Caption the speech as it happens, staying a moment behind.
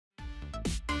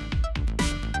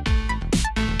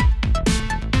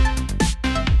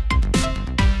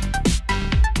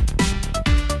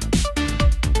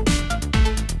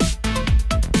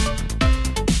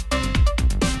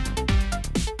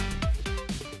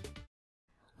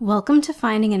Welcome to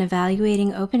finding and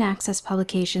evaluating open access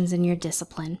publications in your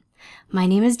discipline. My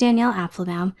name is Danielle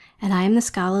Apfelbaum, and I am the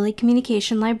Scholarly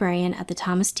Communication Librarian at the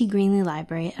Thomas T. Greenlee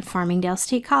Library at Farmingdale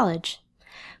State College.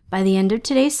 By the end of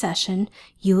today's session,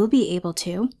 you will be able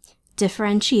to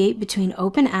differentiate between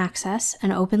open access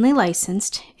and openly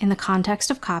licensed in the context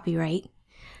of copyright,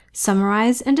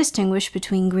 summarize and distinguish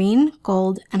between green,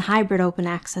 gold, and hybrid open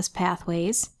access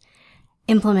pathways,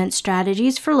 implement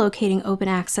strategies for locating open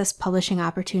access publishing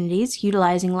opportunities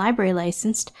utilizing library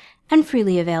licensed and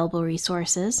freely available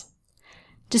resources,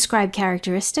 describe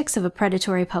characteristics of a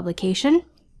predatory publication,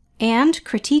 and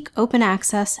critique open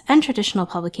access and traditional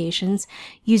publications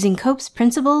using Cope's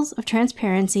principles of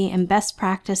transparency and best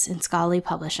practice in scholarly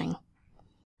publishing.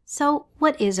 So,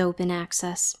 what is open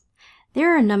access?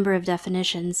 There are a number of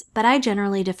definitions, but I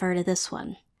generally defer to this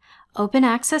one. Open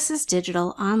access is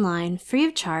digital, online, free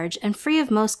of charge, and free of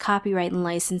most copyright and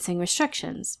licensing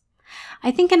restrictions.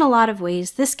 I think in a lot of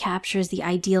ways this captures the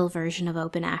ideal version of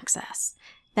open access.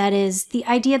 That is, the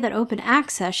idea that open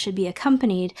access should be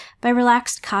accompanied by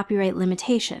relaxed copyright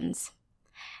limitations.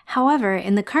 However,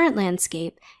 in the current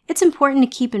landscape, it's important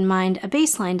to keep in mind a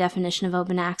baseline definition of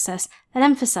open access that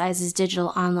emphasizes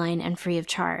digital, online, and free of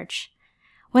charge.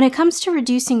 When it comes to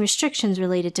reducing restrictions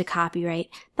related to copyright,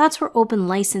 that's where open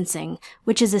licensing,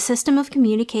 which is a system of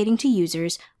communicating to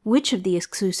users which of the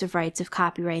exclusive rights of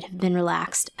copyright have been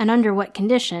relaxed and under what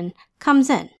condition, comes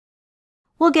in.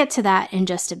 We'll get to that in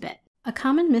just a bit. A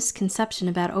common misconception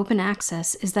about open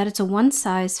access is that it's a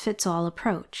one-size-fits-all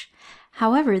approach.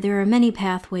 However, there are many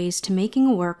pathways to making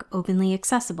a work openly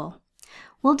accessible.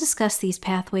 We'll discuss these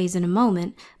pathways in a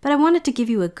moment, but I wanted to give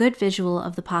you a good visual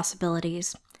of the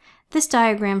possibilities. This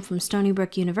diagram from Stony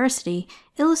Brook University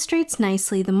illustrates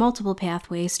nicely the multiple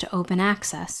pathways to open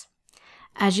access.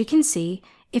 As you can see,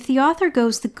 if the author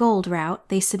goes the gold route,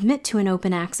 they submit to an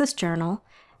open access journal,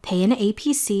 pay an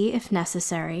APC if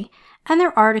necessary, and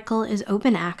their article is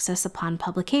open access upon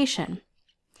publication.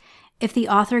 If the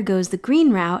author goes the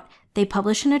green route, they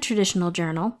publish in a traditional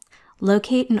journal,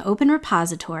 locate an open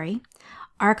repository,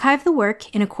 archive the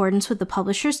work in accordance with the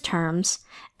publisher's terms,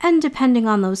 and depending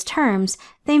on those terms,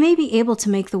 they may be able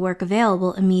to make the work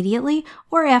available immediately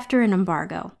or after an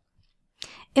embargo.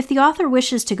 If the author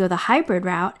wishes to go the hybrid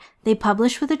route, they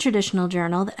publish with a traditional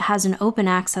journal that has an open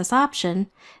access option,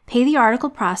 pay the article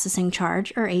processing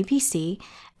charge, or APC,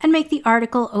 and make the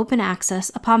article open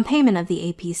access upon payment of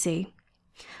the APC.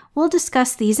 We'll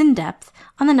discuss these in depth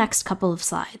on the next couple of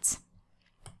slides.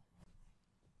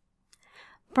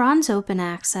 Bronze open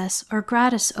access, or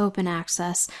gratis open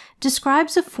access,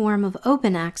 describes a form of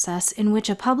open access in which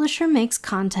a publisher makes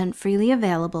content freely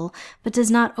available but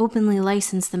does not openly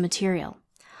license the material.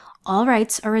 All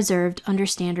rights are reserved under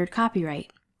standard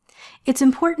copyright. It's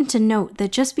important to note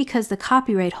that just because the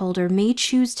copyright holder may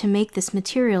choose to make this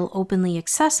material openly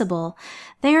accessible,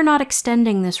 they are not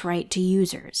extending this right to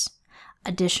users.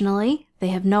 Additionally, they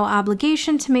have no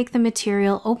obligation to make the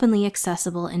material openly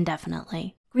accessible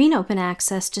indefinitely. Green open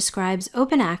access describes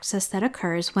open access that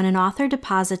occurs when an author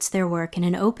deposits their work in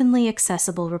an openly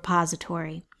accessible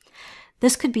repository.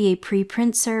 This could be a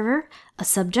preprint server, a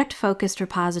subject-focused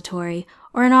repository,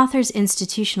 or an author's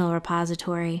institutional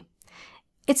repository.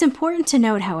 It's important to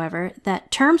note, however,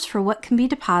 that terms for what can be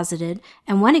deposited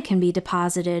and when it can be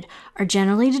deposited are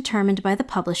generally determined by the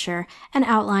publisher and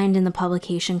outlined in the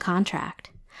publication contract.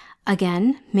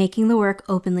 Again, making the work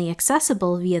openly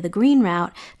accessible via the green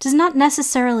route does not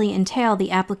necessarily entail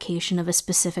the application of a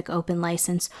specific open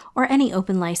license or any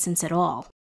open license at all.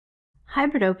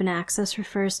 Hybrid open access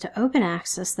refers to open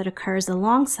access that occurs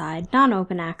alongside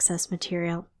non-open access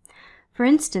material. For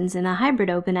instance, in a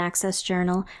hybrid open access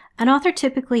journal, an author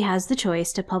typically has the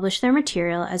choice to publish their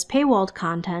material as paywalled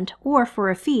content or,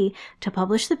 for a fee, to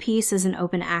publish the piece as an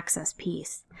open access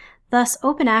piece. Thus,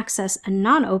 open access and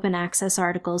non-open access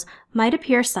articles might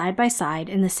appear side by side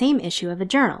in the same issue of a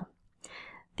journal.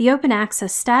 The open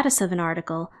access status of an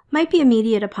article might be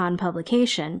immediate upon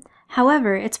publication.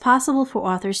 However, it's possible for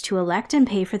authors to elect and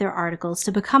pay for their articles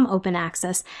to become open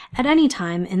access at any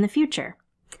time in the future.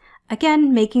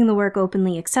 Again, making the work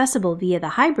openly accessible via the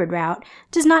hybrid route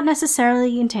does not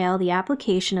necessarily entail the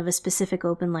application of a specific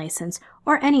open license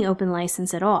or any open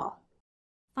license at all.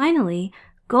 Finally,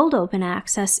 gold open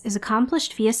access is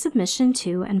accomplished via submission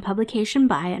to and publication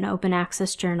by an open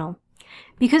access journal.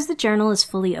 Because the journal is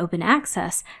fully open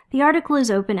access, the article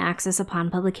is open access upon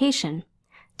publication.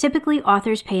 Typically,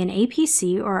 authors pay an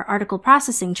APC or article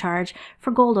processing charge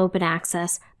for gold open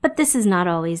access, but this is not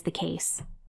always the case.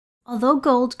 Although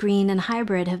gold, green, and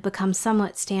hybrid have become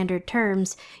somewhat standard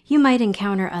terms, you might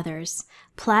encounter others.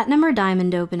 Platinum or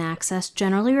diamond open access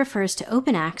generally refers to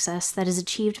open access that is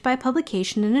achieved by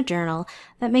publication in a journal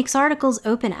that makes articles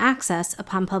open access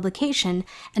upon publication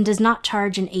and does not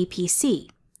charge an APC.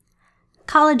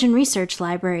 College and research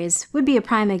libraries would be a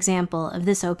prime example of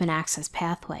this open access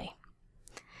pathway.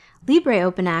 Libre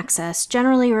open access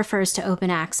generally refers to open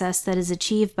access that is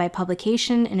achieved by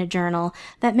publication in a journal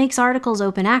that makes articles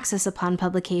open access upon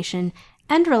publication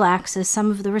and relaxes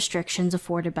some of the restrictions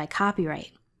afforded by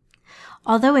copyright.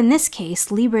 Although in this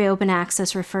case, Libre open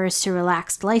access refers to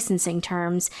relaxed licensing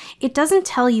terms, it doesn't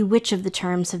tell you which of the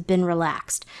terms have been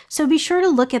relaxed, so be sure to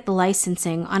look at the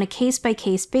licensing on a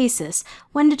case-by-case basis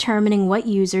when determining what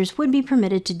users would be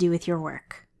permitted to do with your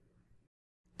work.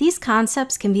 These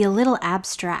concepts can be a little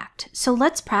abstract, so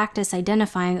let's practice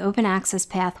identifying open access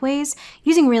pathways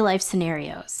using real-life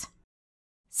scenarios.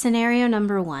 Scenario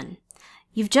number 1.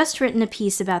 You've just written a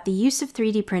piece about the use of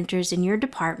 3D printers in your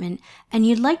department, and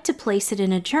you'd like to place it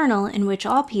in a journal in which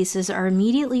all pieces are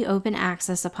immediately open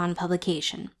access upon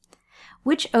publication.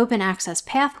 Which open access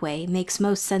pathway makes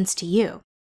most sense to you?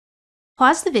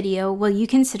 Pause the video while you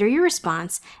consider your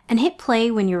response and hit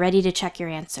play when you're ready to check your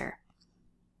answer.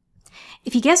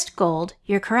 If you guessed gold,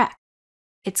 you're correct.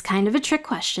 It's kind of a trick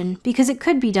question because it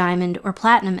could be diamond or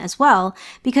platinum as well,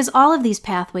 because all of these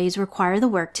pathways require the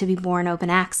work to be born open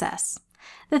access.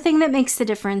 The thing that makes the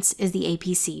difference is the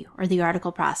APC, or the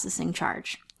article processing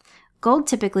charge. Gold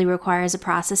typically requires a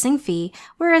processing fee,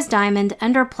 whereas diamond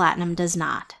and/or platinum does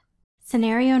not.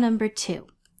 Scenario number 2.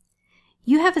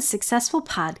 You have a successful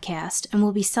podcast and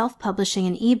will be self-publishing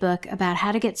an ebook about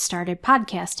how to get started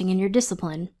podcasting in your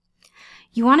discipline.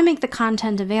 You want to make the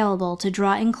content available to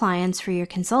draw in clients for your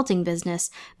consulting business,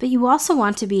 but you also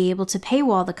want to be able to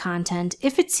paywall the content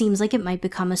if it seems like it might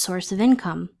become a source of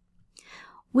income.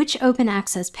 Which open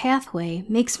access pathway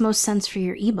makes most sense for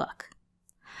your ebook?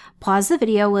 Pause the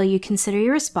video while you consider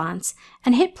your response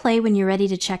and hit play when you're ready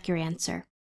to check your answer.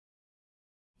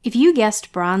 If you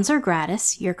guessed bronze or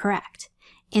gratis, you're correct.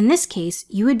 In this case,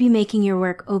 you would be making your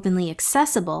work openly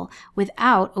accessible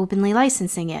without openly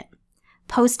licensing it.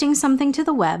 Posting something to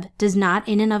the web does not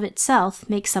in and of itself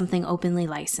make something openly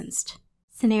licensed.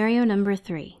 Scenario number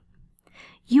 3.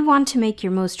 You want to make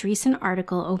your most recent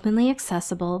article openly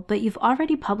accessible, but you've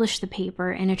already published the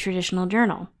paper in a traditional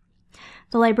journal.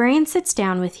 The librarian sits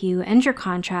down with you and your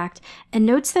contract and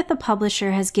notes that the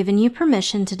publisher has given you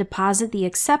permission to deposit the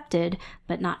accepted,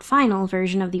 but not final,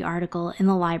 version of the article in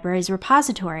the library's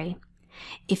repository.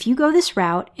 If you go this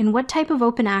route, in what type of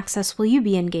open access will you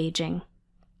be engaging?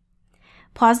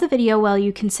 Pause the video while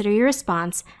you consider your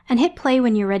response and hit play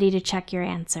when you're ready to check your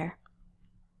answer.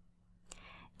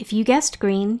 If you guessed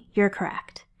green, you're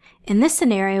correct. In this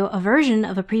scenario, a version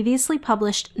of a previously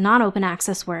published non-open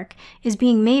access work is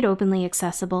being made openly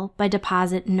accessible by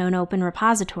deposit in an open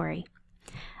repository.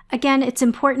 Again, it's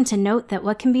important to note that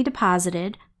what can be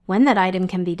deposited, when that item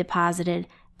can be deposited,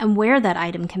 and where that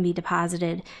item can be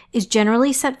deposited is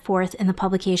generally set forth in the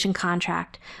publication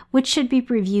contract, which should be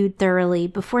reviewed thoroughly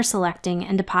before selecting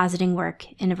and depositing work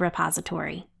in a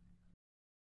repository.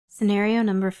 Scenario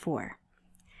number 4.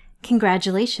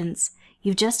 Congratulations!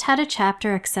 You've just had a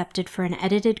chapter accepted for an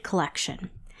edited collection.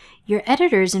 Your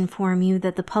editors inform you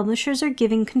that the publishers are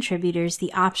giving contributors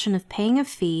the option of paying a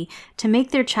fee to make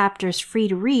their chapters free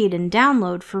to read and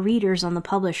download for readers on the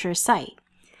publisher's site.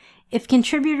 If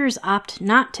contributors opt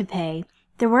not to pay,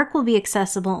 their work will be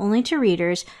accessible only to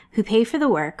readers who pay for the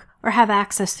work or have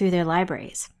access through their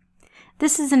libraries.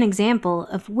 This is an example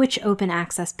of which open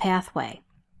access pathway.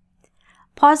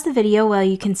 Pause the video while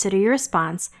you consider your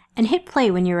response and hit play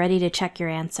when you're ready to check your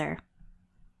answer.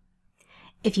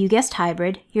 If you guessed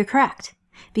hybrid, you're correct.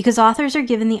 Because authors are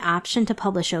given the option to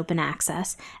publish open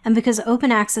access, and because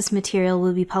open access material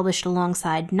will be published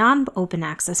alongside non-open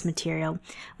access material,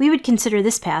 we would consider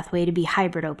this pathway to be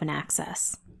hybrid open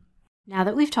access. Now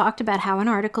that we've talked about how an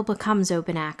article becomes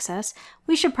open access,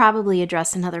 we should probably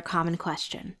address another common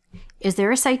question. Is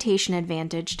there a citation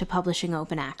advantage to publishing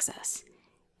open access?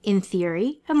 In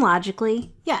theory and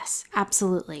logically, yes,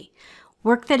 absolutely.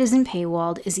 Work that isn't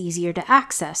paywalled is easier to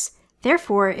access.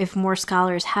 Therefore, if more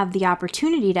scholars have the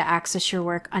opportunity to access your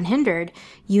work unhindered,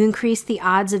 you increase the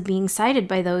odds of being cited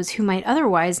by those who might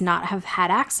otherwise not have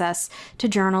had access to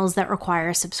journals that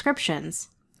require subscriptions.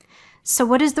 So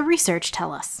what does the research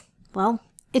tell us? Well,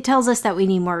 it tells us that we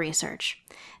need more research.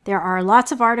 There are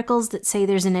lots of articles that say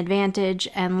there's an advantage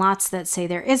and lots that say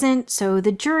there isn't, so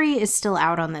the jury is still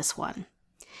out on this one.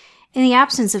 In the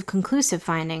absence of conclusive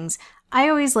findings, I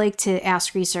always like to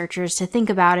ask researchers to think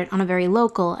about it on a very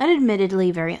local and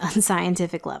admittedly very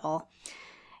unscientific level.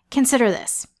 Consider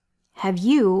this. Have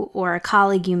you, or a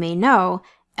colleague you may know,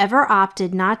 ever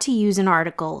opted not to use an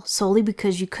article solely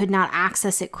because you could not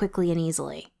access it quickly and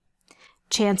easily?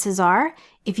 Chances are,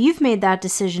 if you've made that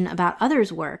decision about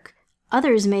others' work,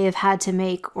 others may have had to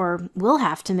make or will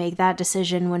have to make that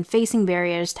decision when facing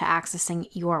barriers to accessing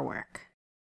your work.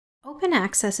 Open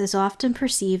access is often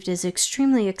perceived as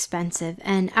extremely expensive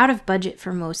and out of budget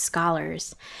for most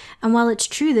scholars. And while it's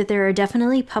true that there are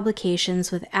definitely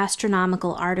publications with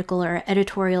astronomical article or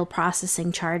editorial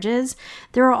processing charges,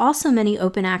 there are also many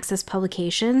open access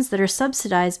publications that are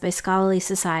subsidized by scholarly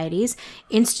societies,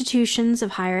 institutions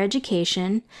of higher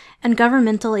education, and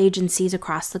governmental agencies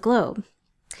across the globe.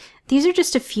 These are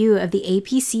just a few of the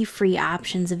APC-free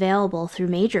options available through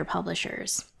major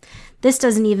publishers. This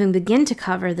doesn't even begin to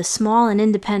cover the small and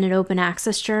independent open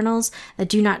access journals that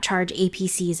do not charge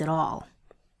APCs at all.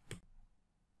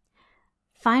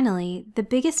 Finally, the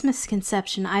biggest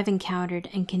misconception I've encountered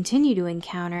and continue to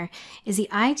encounter is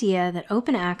the idea that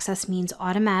open access means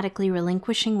automatically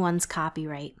relinquishing one's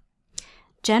copyright.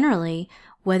 Generally,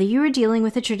 whether you are dealing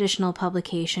with a traditional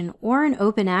publication or an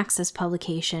open access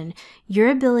publication, your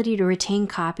ability to retain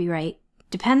copyright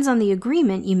depends on the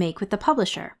agreement you make with the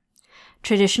publisher.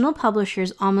 Traditional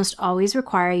publishers almost always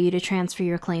require you to transfer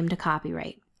your claim to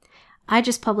copyright. I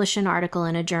just published an article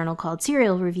in a journal called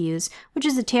Serial Reviews, which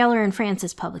is a Taylor and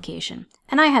Francis publication,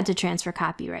 and I had to transfer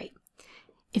copyright.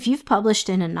 If you've published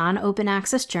in a non-open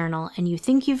access journal and you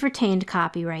think you've retained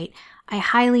copyright, I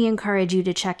highly encourage you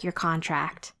to check your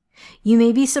contract. You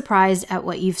may be surprised at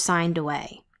what you've signed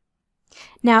away.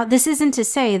 Now, this isn't to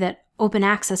say that open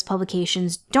access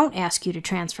publications don't ask you to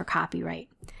transfer copyright.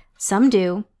 Some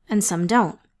do, and some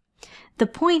don't. The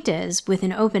point is, with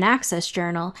an open access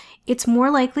journal, it's more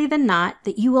likely than not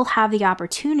that you will have the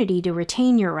opportunity to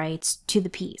retain your rights to the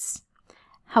piece.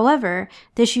 However,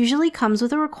 this usually comes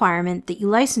with a requirement that you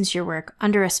license your work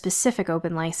under a specific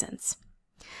open license.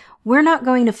 We're not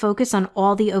going to focus on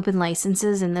all the open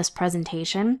licenses in this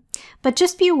presentation, but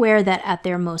just be aware that at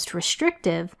their most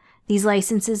restrictive, these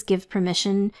licenses give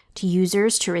permission to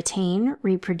users to retain,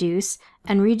 reproduce,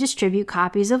 and redistribute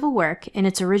copies of a work in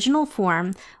its original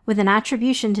form with an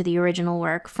attribution to the original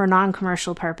work for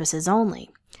non-commercial purposes only.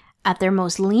 At their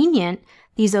most lenient,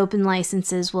 these open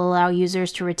licenses will allow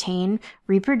users to retain,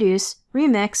 reproduce,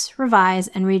 remix, revise,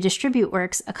 and redistribute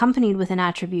works accompanied with an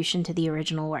attribution to the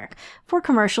original work for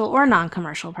commercial or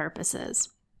non-commercial purposes.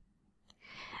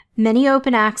 Many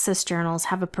open access journals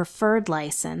have a preferred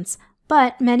license,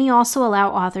 but many also allow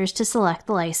authors to select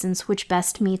the license which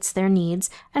best meets their needs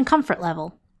and comfort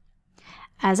level.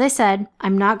 As I said,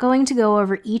 I'm not going to go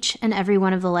over each and every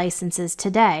one of the licenses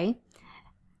today,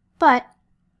 but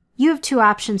you have two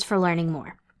options for learning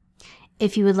more.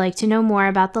 If you would like to know more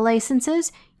about the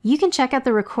licenses, you can check out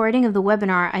the recording of the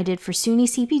webinar I did for SUNY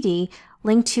CPD,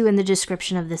 linked to in the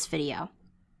description of this video.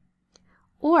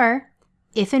 Or,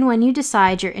 if and when you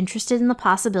decide you're interested in the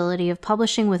possibility of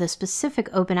publishing with a specific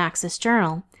open access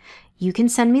journal, you can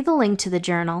send me the link to the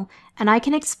journal, and I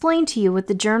can explain to you what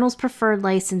the journal's preferred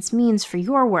license means for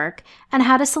your work and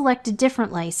how to select a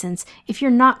different license if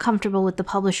you're not comfortable with the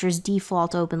publisher's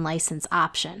default open license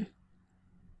option.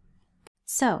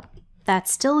 So, that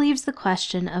still leaves the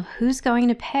question of who's going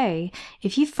to pay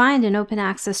if you find an open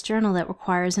access journal that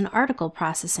requires an article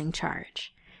processing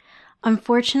charge.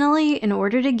 Unfortunately, in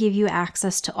order to give you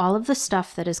access to all of the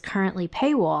stuff that is currently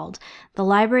paywalled, the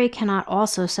library cannot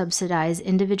also subsidize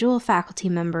individual faculty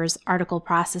members' article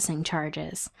processing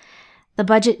charges. The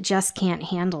budget just can't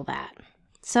handle that.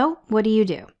 So, what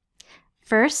do?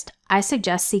 First, I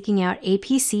suggest seeking out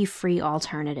APC-free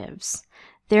alternatives.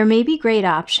 There may be great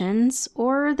options,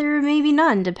 or there may be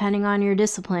none depending on your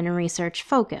discipline and research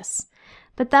focus.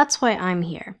 But that's why I'm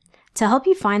here, to help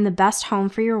you find the best home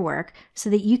for your work so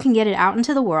that you can get it out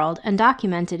into the world and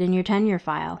document it in your tenure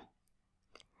file.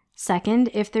 Second,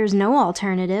 if there's no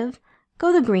alternative,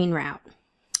 go the green route.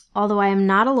 Although I am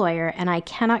not a lawyer and I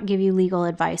cannot give you legal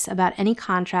advice about any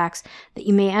contracts that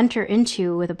you may enter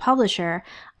into with a publisher,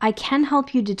 I can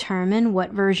help you determine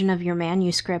what version of your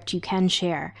manuscript you can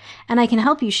share, and I can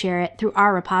help you share it through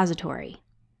our repository.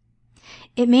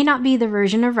 It may not be the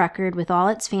version of record with all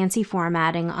its fancy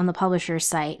formatting on the publisher's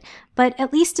site, but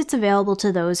at least it's available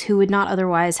to those who would not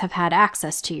otherwise have had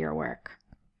access to your work.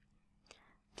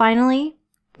 Finally,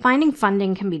 finding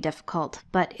funding can be difficult,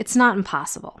 but it's not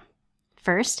impossible.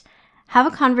 First, have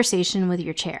a conversation with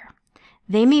your chair.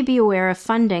 They may be aware of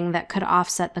funding that could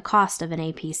offset the cost of an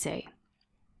APC.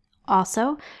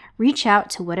 Also, reach out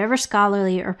to whatever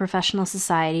scholarly or professional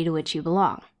society to which you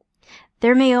belong.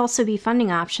 There may also be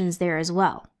funding options there as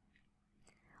well.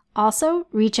 Also,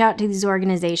 reach out to these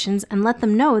organizations and let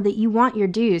them know that you want your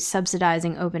dues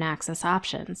subsidizing open access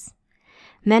options.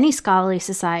 Many scholarly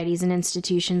societies and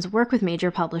institutions work with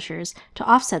major publishers to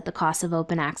offset the cost of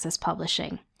open access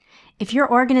publishing. If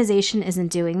your organization isn't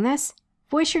doing this,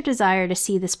 voice your desire to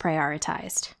see this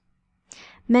prioritized.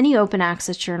 Many open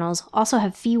access journals also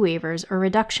have fee waivers or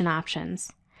reduction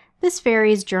options. This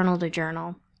varies journal to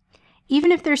journal.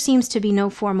 Even if there seems to be no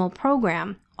formal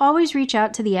program, always reach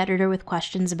out to the editor with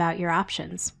questions about your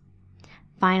options.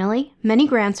 Finally, many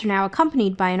grants are now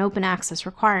accompanied by an open access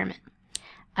requirement.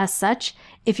 As such,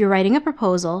 if you're writing a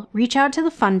proposal, reach out to the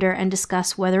funder and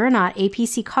discuss whether or not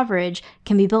APC coverage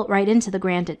can be built right into the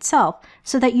grant itself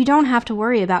so that you don't have to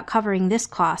worry about covering this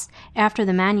cost after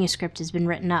the manuscript has been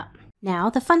written up. Now,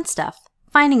 the fun stuff,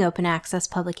 finding open access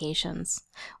publications.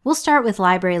 We'll start with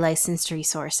library licensed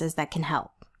resources that can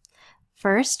help.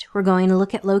 First, we're going to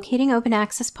look at locating open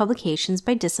access publications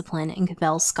by discipline in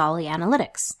Cabell's Scholarly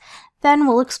Analytics. Then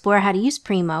we'll explore how to use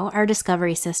Primo, our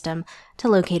discovery system, to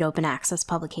locate open access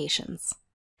publications.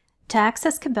 To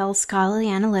access Cabell's Scholarly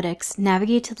Analytics,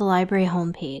 navigate to the library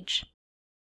homepage.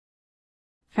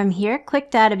 From here, click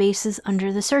Databases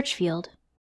under the search field.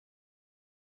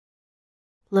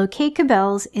 Locate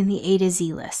Cabell's in the A to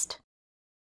Z list.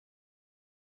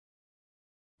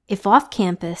 If off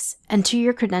campus, enter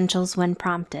your credentials when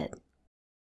prompted.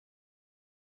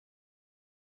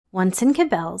 Once in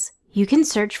Cabell's, you can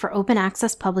search for open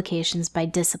access publications by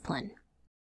discipline.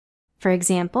 For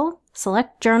example,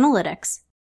 select Journalytics,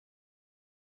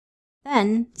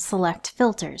 then select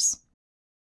Filters.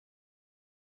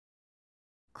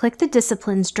 Click the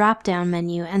Disciplines drop-down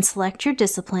menu and select your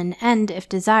discipline and, if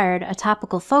desired, a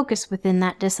topical focus within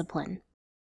that discipline.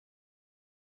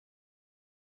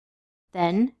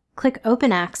 Then, click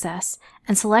Open Access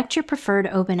and select your preferred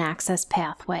open access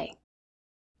pathway.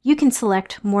 You can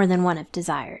select more than one if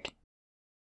desired.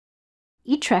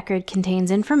 Each record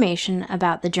contains information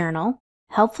about the journal,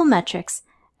 helpful metrics,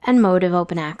 and mode of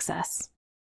open access.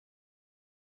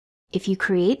 If you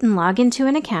create and log into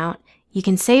an account, you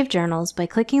can save journals by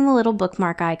clicking the little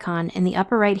bookmark icon in the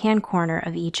upper right-hand corner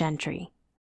of each entry.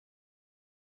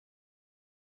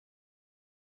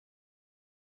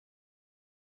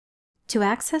 To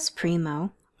access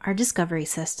Primo, our discovery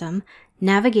system,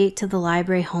 navigate to the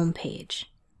library homepage.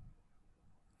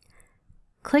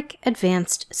 Click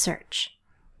Advanced Search.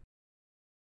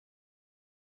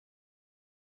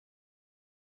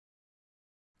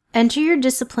 Enter your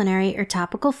disciplinary or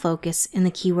topical focus in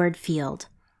the keyword field.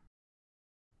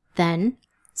 Then,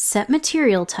 set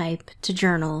material type to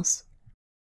Journals.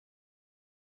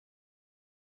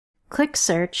 Click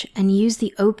Search and use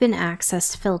the Open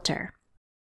Access filter.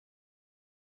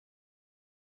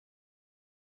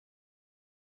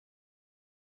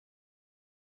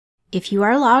 If you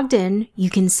are logged in, you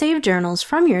can save journals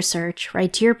from your search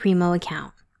right to your Primo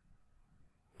account.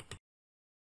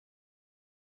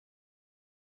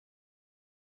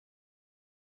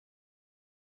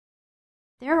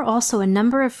 There are also a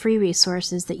number of free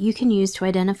resources that you can use to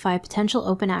identify potential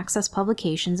open access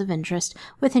publications of interest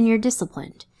within your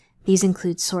discipline. These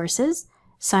include Sources,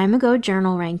 SciMago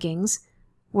Journal Rankings,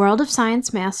 World of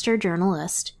Science Master Journal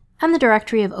List, and the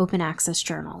Directory of Open Access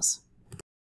Journals.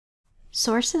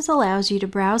 Sources allows you to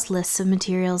browse lists of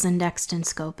materials indexed in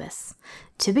Scopus.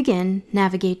 To begin,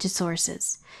 navigate to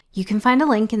Sources. You can find a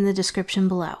link in the description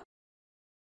below.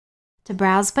 To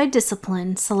browse by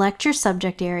discipline, select your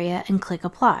subject area and click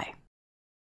Apply.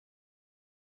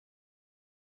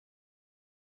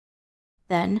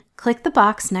 Then, click the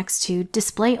box next to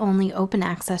Display Only Open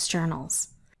Access Journals.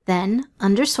 Then,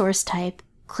 under Source Type,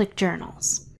 click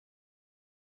Journals.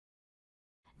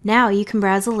 Now you can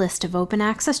browse a list of open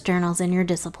access journals in your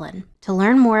discipline. To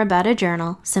learn more about a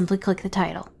journal, simply click the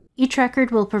title. Each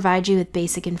record will provide you with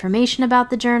basic information about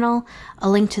the journal, a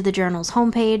link to the journal's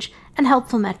homepage, and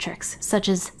helpful metrics such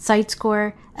as site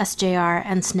score, SJR,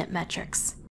 and SNP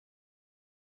metrics.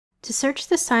 To search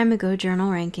the SciMago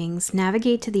journal rankings,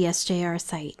 navigate to the SJR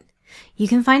site. You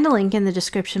can find a link in the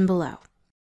description below.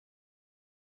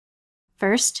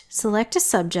 First, select a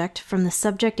subject from the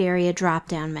Subject Area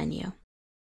drop-down menu.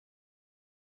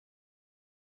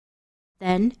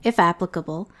 Then, if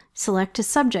applicable, select a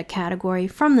subject category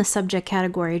from the Subject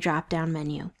Category drop-down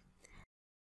menu.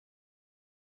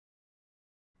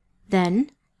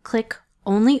 Then, click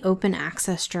Only Open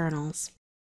Access Journals.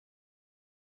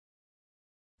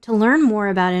 To learn more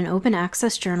about an open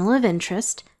access journal of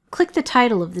interest, click the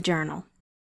title of the journal.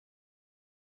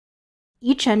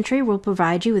 Each entry will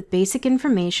provide you with basic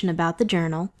information about the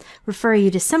journal, refer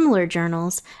you to similar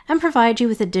journals, and provide you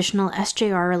with additional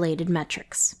SJR-related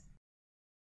metrics.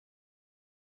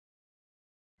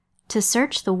 To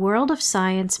search the World of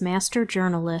Science Master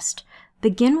Journal list,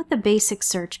 begin with the basic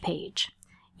search page.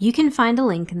 You can find a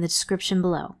link in the description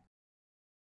below.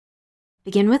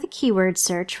 Begin with a keyword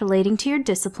search relating to your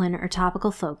discipline or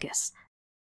topical focus.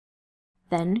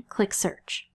 Then click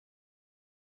Search.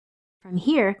 From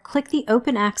here, click the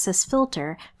Open Access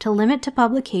filter to limit to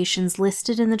publications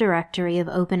listed in the directory of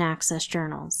open access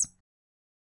journals.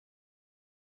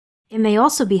 It may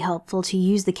also be helpful to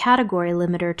use the category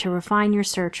limiter to refine your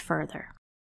search further.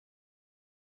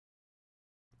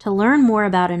 To learn more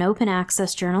about an open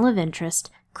access journal of interest,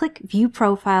 click View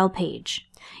Profile Page.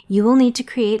 You will need to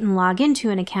create and log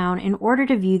into an account in order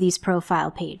to view these profile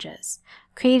pages.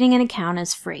 Creating an account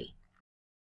is free.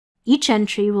 Each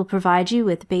entry will provide you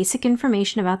with basic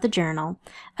information about the journal,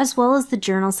 as well as the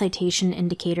Journal Citation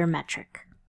Indicator metric.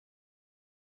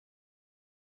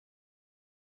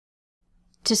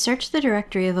 To search the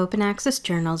directory of open access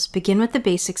journals, begin with the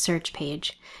basic search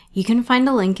page. You can find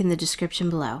a link in the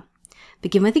description below.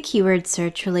 Begin with a keyword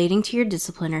search relating to your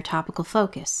discipline or topical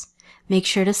focus. Make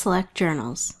sure to select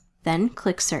Journals, then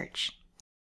click Search.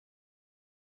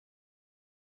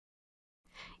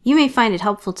 You may find it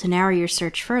helpful to narrow your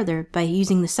search further by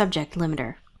using the subject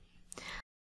limiter.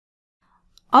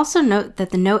 Also note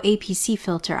that the No APC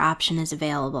filter option is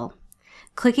available.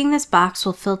 Clicking this box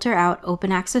will filter out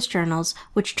open access journals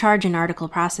which charge an article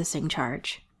processing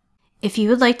charge. If you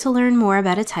would like to learn more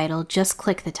about a title, just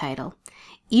click the title.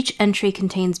 Each entry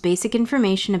contains basic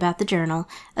information about the journal,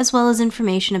 as well as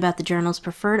information about the journal's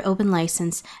preferred open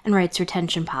license and rights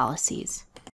retention policies.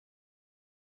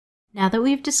 Now that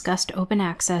we've discussed open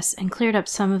access and cleared up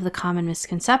some of the common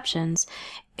misconceptions,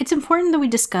 it's important that we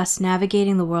discuss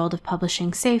navigating the world of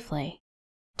publishing safely.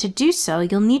 To do so,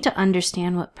 you'll need to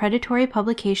understand what predatory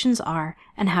publications are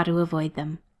and how to avoid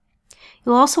them.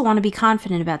 You'll also want to be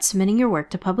confident about submitting your work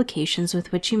to publications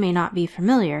with which you may not be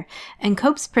familiar, and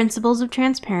COPE's principles of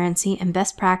transparency and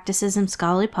best practices in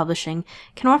scholarly publishing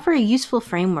can offer a useful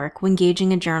framework when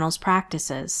gauging a journal's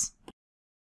practices.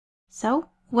 So,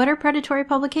 what are predatory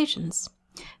publications?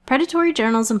 Predatory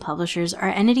journals and publishers are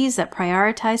entities that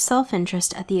prioritize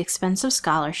self-interest at the expense of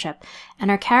scholarship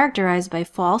and are characterized by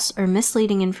false or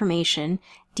misleading information,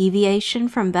 deviation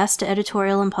from best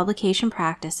editorial and publication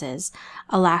practices,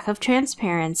 a lack of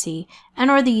transparency,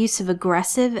 and/or the use of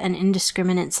aggressive and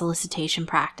indiscriminate solicitation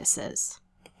practices.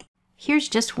 Here's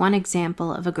just one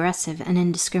example of aggressive and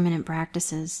indiscriminate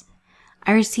practices.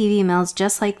 I receive emails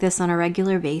just like this on a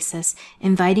regular basis,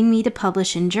 inviting me to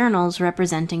publish in journals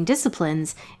representing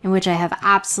disciplines in which I have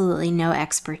absolutely no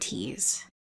expertise.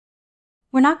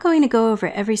 We're not going to go over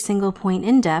every single point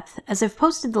in depth, as I've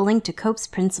posted the link to COPE's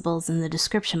principles in the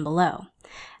description below.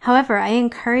 However, I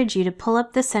encourage you to pull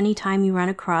up this anytime you run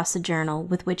across a journal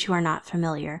with which you are not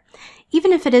familiar,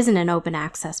 even if it isn't an open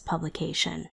access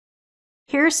publication.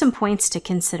 Here are some points to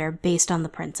consider based on the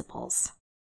principles.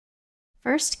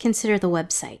 First, consider the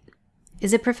website.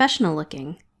 Is it professional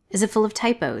looking? Is it full of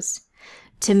typos?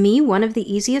 To me, one of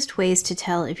the easiest ways to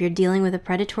tell if you're dealing with a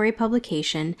predatory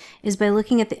publication is by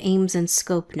looking at the aims and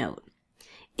scope note.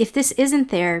 If this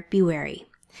isn't there, be wary.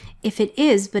 If it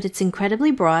is, but it's incredibly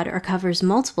broad or covers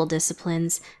multiple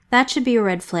disciplines, that should be a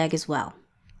red flag as well.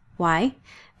 Why?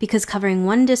 Because covering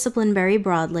one discipline very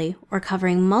broadly, or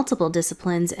covering multiple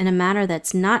disciplines in a manner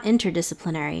that's not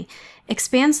interdisciplinary,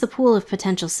 expands the pool of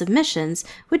potential submissions,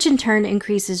 which in turn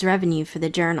increases revenue for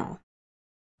the journal.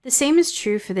 The same is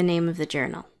true for the name of the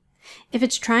journal. If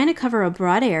it's trying to cover a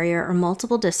broad area or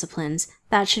multiple disciplines,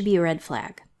 that should be a red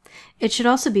flag. It should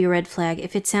also be a red flag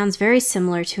if it sounds very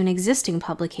similar to an existing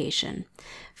publication.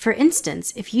 For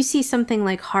instance, if you see something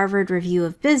like Harvard Review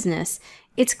of Business,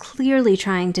 it's clearly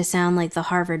trying to sound like the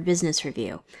Harvard Business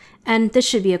Review, and this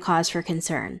should be a cause for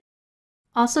concern.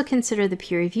 Also consider the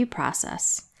peer review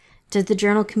process. Does the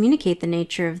journal communicate the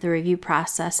nature of the review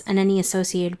process and any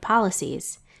associated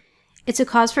policies? It's a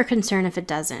cause for concern if it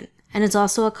doesn't, and it's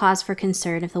also a cause for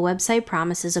concern if the website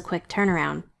promises a quick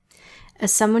turnaround.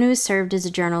 As someone who has served as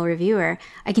a journal reviewer,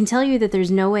 I can tell you that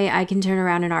there's no way I can turn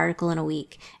around an article in a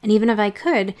week, and even if I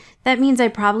could, that means I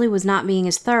probably was not being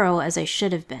as thorough as I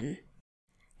should have been.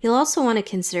 You'll also want to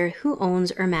consider who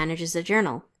owns or manages the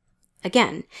journal.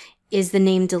 Again, is the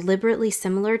name deliberately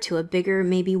similar to a bigger,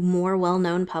 maybe more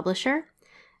well-known publisher?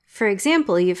 For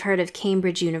example, you've heard of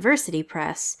Cambridge University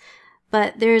Press,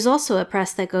 but there is also a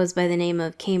press that goes by the name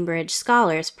of Cambridge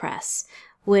Scholars Press,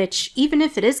 which, even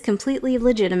if it is completely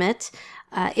legitimate,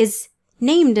 is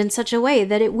named in such a way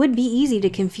that it would be easy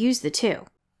to confuse the two.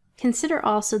 Consider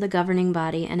also the governing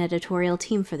body and editorial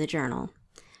team for the journal.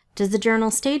 Does the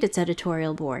journal state its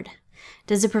editorial board?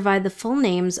 Does it provide the full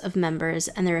names of members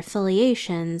and their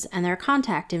affiliations and their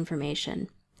contact information?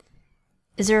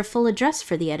 Is there a full address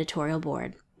for the editorial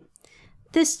board?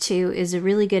 This, too, is a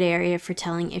really good area for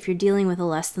telling if you're dealing with a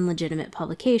less than legitimate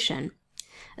publication,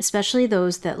 especially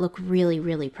those that look really,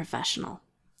 really professional.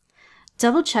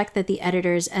 Double check that the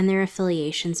editors and their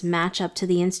affiliations match up to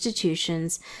the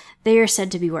institutions they are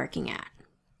said to be working at.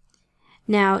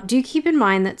 Now, do keep in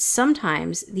mind that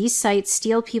sometimes these sites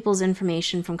steal people's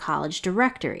information from college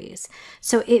directories,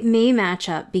 so it may match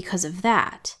up because of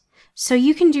that. So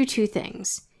you can do two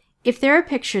things. If there are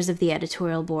pictures of the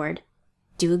editorial board,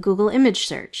 do a Google image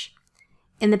search.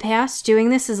 In the past,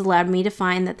 doing this has allowed me to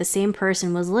find that the same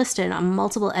person was listed on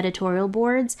multiple editorial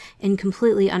boards in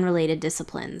completely unrelated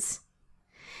disciplines.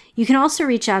 You can also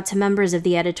reach out to members of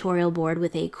the editorial board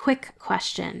with a quick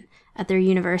question at their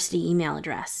university email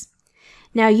address.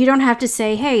 Now, you don't have to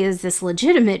say, hey, is this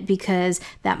legitimate? Because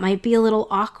that might be a little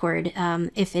awkward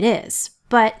if it is.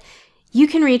 But you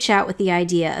can reach out with the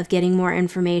idea of getting more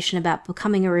information about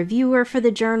becoming a reviewer for the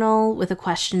journal, with a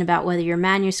question about whether your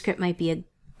manuscript might be a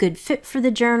good fit for the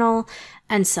journal,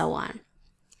 and so on.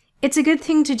 It's a good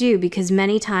thing to do because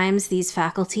many times these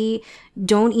faculty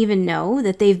don't even know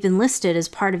that they've been listed as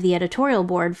part of the editorial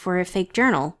board for a fake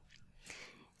journal.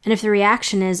 And if the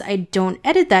reaction is, I don't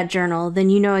edit that journal, then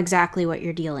you know exactly what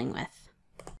you're dealing with.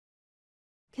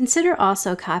 Consider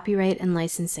also copyright and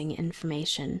licensing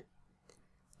information.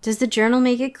 Does the journal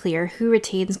make it clear who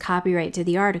retains copyright to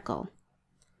the article?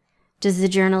 Does the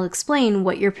journal explain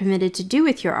what you're permitted to do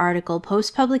with your article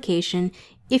post-publication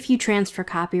if you transfer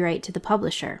copyright to the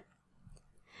publisher?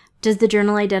 Does the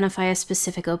journal identify a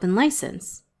specific open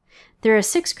license? There are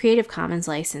 6 Creative Commons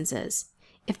licenses.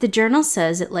 If the journal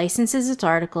says it licenses its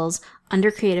articles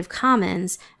under Creative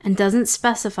Commons and doesn't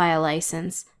specify a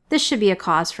license, this should be a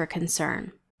cause for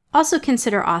concern. Also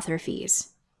consider author fees.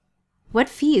 What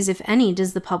fees, if any,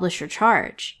 does the publisher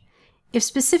charge? If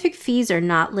specific fees are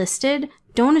not listed,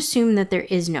 don't assume that there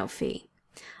is no fee.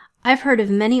 I've heard of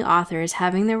many authors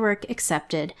having their work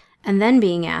accepted and then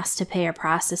being asked to pay a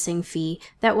processing fee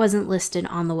that wasn't listed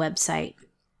on the website.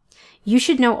 You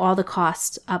should know all the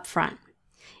costs up front.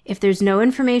 If there's no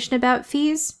information about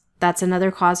fees, that's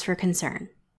another cause for concern.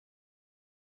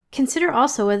 Consider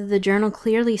also whether the journal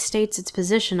clearly states its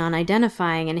position on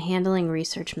identifying and handling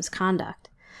research misconduct.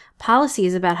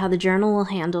 Policies about how the journal will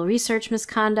handle research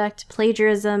misconduct,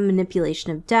 plagiarism, manipulation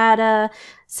of data,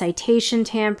 citation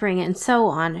tampering, and so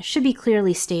on should be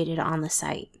clearly stated on the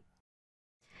site.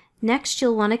 Next,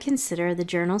 you'll want to consider the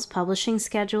journal's publishing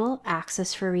schedule,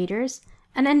 access for readers,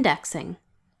 and indexing.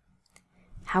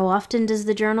 How often does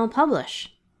the journal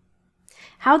publish?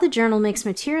 How the journal makes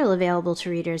material available to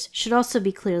readers should also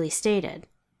be clearly stated.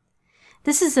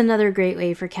 This is another great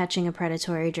way for catching a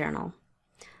predatory journal.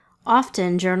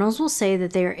 Often, journals will say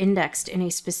that they are indexed in a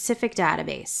specific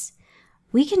database.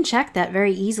 We can check that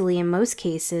very easily in most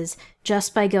cases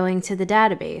just by going to the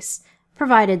database,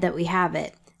 provided that we have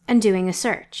it, and doing a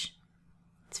search.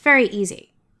 It's very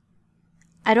easy.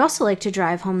 I'd also like to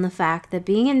drive home the fact that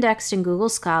being indexed in Google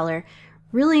Scholar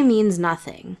really means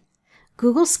nothing.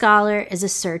 Google Scholar is a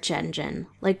search engine,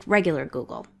 like regular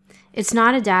Google. It's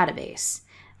not a database.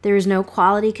 There is no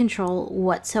quality control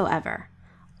whatsoever.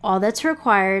 All that's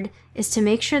required is to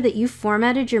make sure that you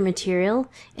formatted your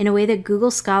material in a way that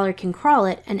Google Scholar can crawl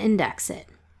it and index it.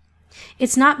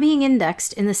 It's not being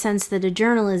indexed in the sense that a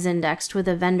journal is indexed with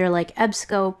a vendor like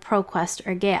EBSCO, ProQuest,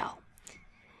 or Gale.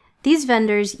 These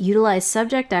vendors utilize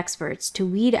subject experts to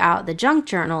weed out the junk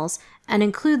journals and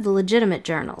include the legitimate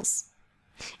journals.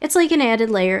 It's like an added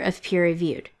layer of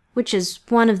peer-reviewed, which is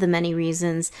one of the many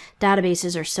reasons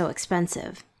databases are so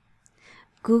expensive.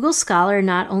 Google Scholar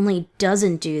not only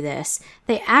doesn't do this,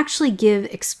 they actually give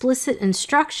explicit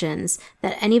instructions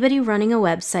that anybody running a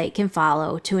website can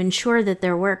follow to ensure that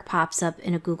their work pops up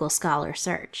in a Google Scholar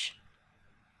search.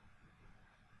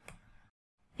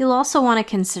 You'll also want to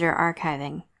consider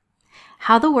archiving.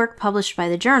 How the work published by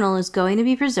the journal is going to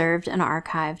be preserved and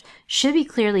archived should be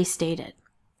clearly stated.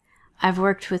 I've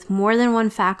worked with more than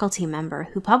one faculty member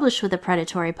who published with a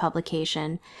predatory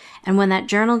publication, and when that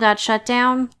journal got shut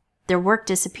down, their work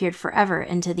disappeared forever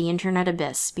into the internet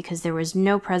abyss because there was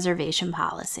no preservation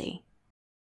policy.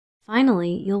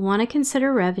 Finally, you'll want to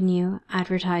consider revenue,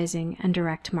 advertising, and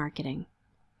direct marketing.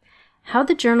 How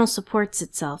the journal supports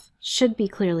itself should be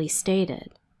clearly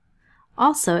stated.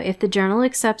 Also, if the journal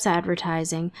accepts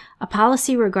advertising, a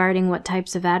policy regarding what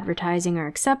types of advertising are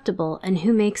acceptable and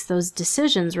who makes those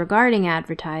decisions regarding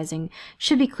advertising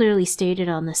should be clearly stated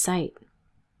on the site.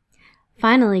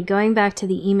 Finally, going back to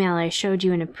the email I showed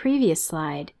you in a previous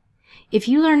slide, if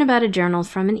you learn about a journal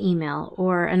from an email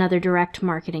or another direct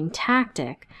marketing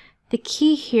tactic, the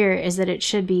key here is that it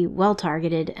should be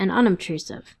well-targeted and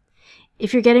unobtrusive.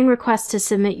 If you're getting requests to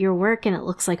submit your work and it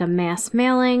looks like a mass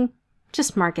mailing,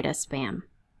 just mark it as spam.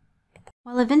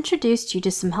 While I've introduced you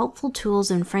to some helpful tools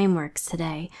and frameworks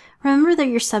today, remember that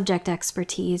your subject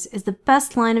expertise is the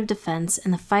best line of defense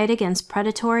in the fight against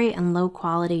predatory and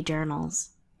low-quality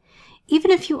journals.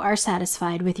 Even if you are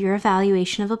satisfied with your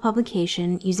evaluation of a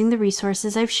publication using the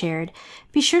resources I've shared,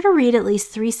 be sure to read at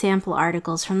least 3 sample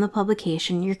articles from the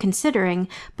publication you're considering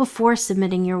before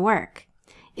submitting your work.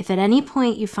 If at any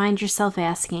point you find yourself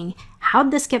asking,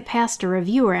 how'd this get past a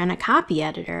reviewer and a copy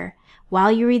editor? While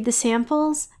you read the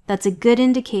samples, that's a good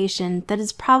indication that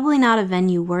it's probably not a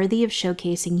venue worthy of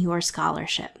showcasing your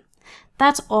scholarship.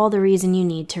 That's all the reason you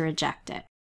need to reject it.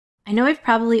 I know I've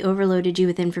probably overloaded you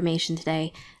with information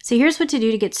today, so here's what to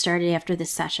do to get started after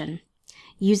this session.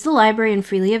 Use the library and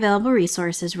freely available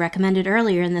resources recommended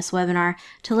earlier in this webinar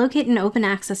to locate an open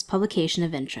access publication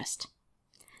of interest.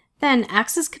 Then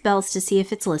access Cabell's to see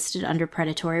if it's listed under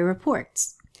predatory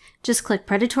reports. Just click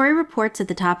Predatory Reports at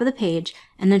the top of the page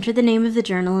and enter the name of the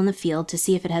journal in the field to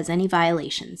see if it has any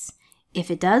violations. If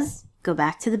it does, go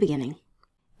back to the beginning.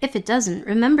 If it doesn't,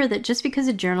 remember that just because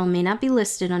a journal may not be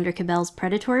listed under Cabell's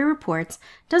Predatory Reports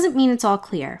doesn't mean it's all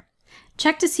clear.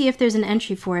 Check to see if there's an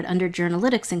entry for it under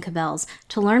Journalytics in Cabell's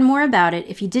to learn more about it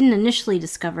if you didn't initially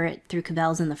discover it through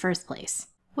Cabell's in the first place.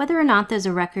 Whether or not there's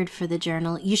a record for the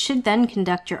journal, you should then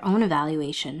conduct your own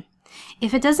evaluation.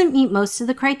 If it doesn't meet most of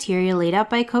the criteria laid out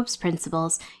by Cope's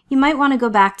principles, you might want to go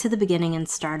back to the beginning and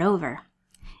start over.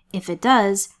 If it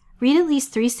does, read at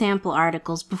least 3 sample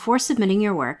articles before submitting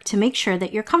your work to make sure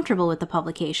that you're comfortable with the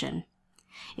publication.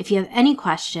 If you have any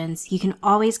questions, you can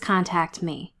always contact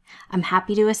me. I'm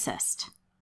happy to assist.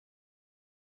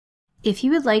 If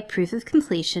you would like proof of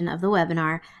completion of the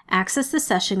webinar, access the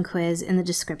session quiz in the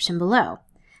description below.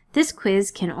 This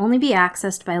quiz can only be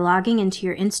accessed by logging into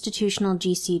your institutional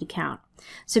G Suite account,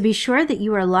 so be sure that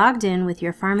you are logged in with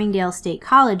your Farmingdale State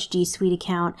College G Suite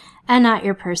account and not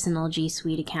your personal G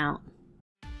Suite account.